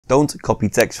Don't copy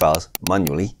text files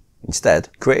manually. Instead,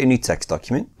 create a new text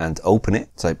document and open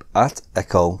it. Type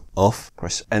 @echo off,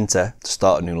 press enter to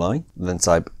start a new line, then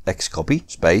type xcopy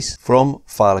space from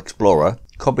File Explorer.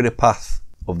 Copy the path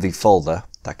of the folder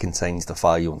that contains the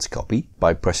file you want to copy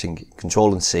by pressing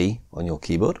Ctrl and C on your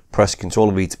keyboard. Press Ctrl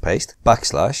and V to paste,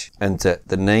 /, enter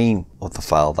the name of the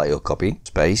file that you're copying,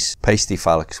 space, paste the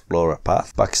File Explorer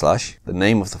path, /, the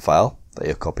name of the file that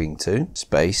you're copying to,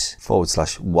 space,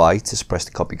 /Y to suppress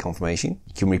the copy confirmation.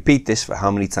 You can repeat this for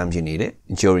how many times you need it,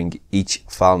 ensuring each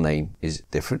file name is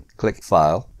different. Click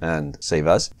File and Save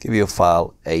As. Give your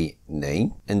file a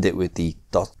name. End it with the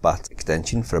 .bat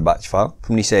extension for a batch file.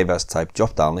 From the Save As type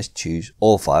drop down list, choose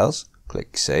All Files.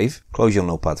 Click Save. Close your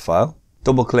Notepad file.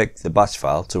 Double click the batch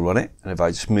file to run it. And if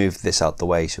I just move this out the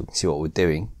way so we can see what we're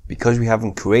doing, because we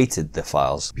haven't created the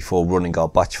files before running our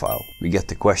batch file, we get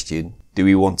the question, do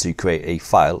we want to create a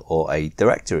file or a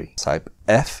directory? Type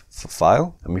F for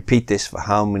file and repeat this for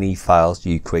how many files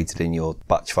you created in your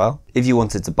batch file. If you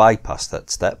wanted to bypass that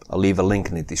step, I'll leave a link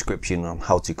in the description on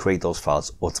how to create those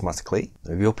files automatically.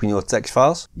 If you open your text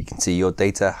files, you can see your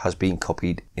data has been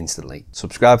copied instantly.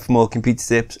 Subscribe for more computer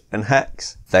tips and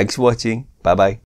hacks. Thanks for watching. Bye bye.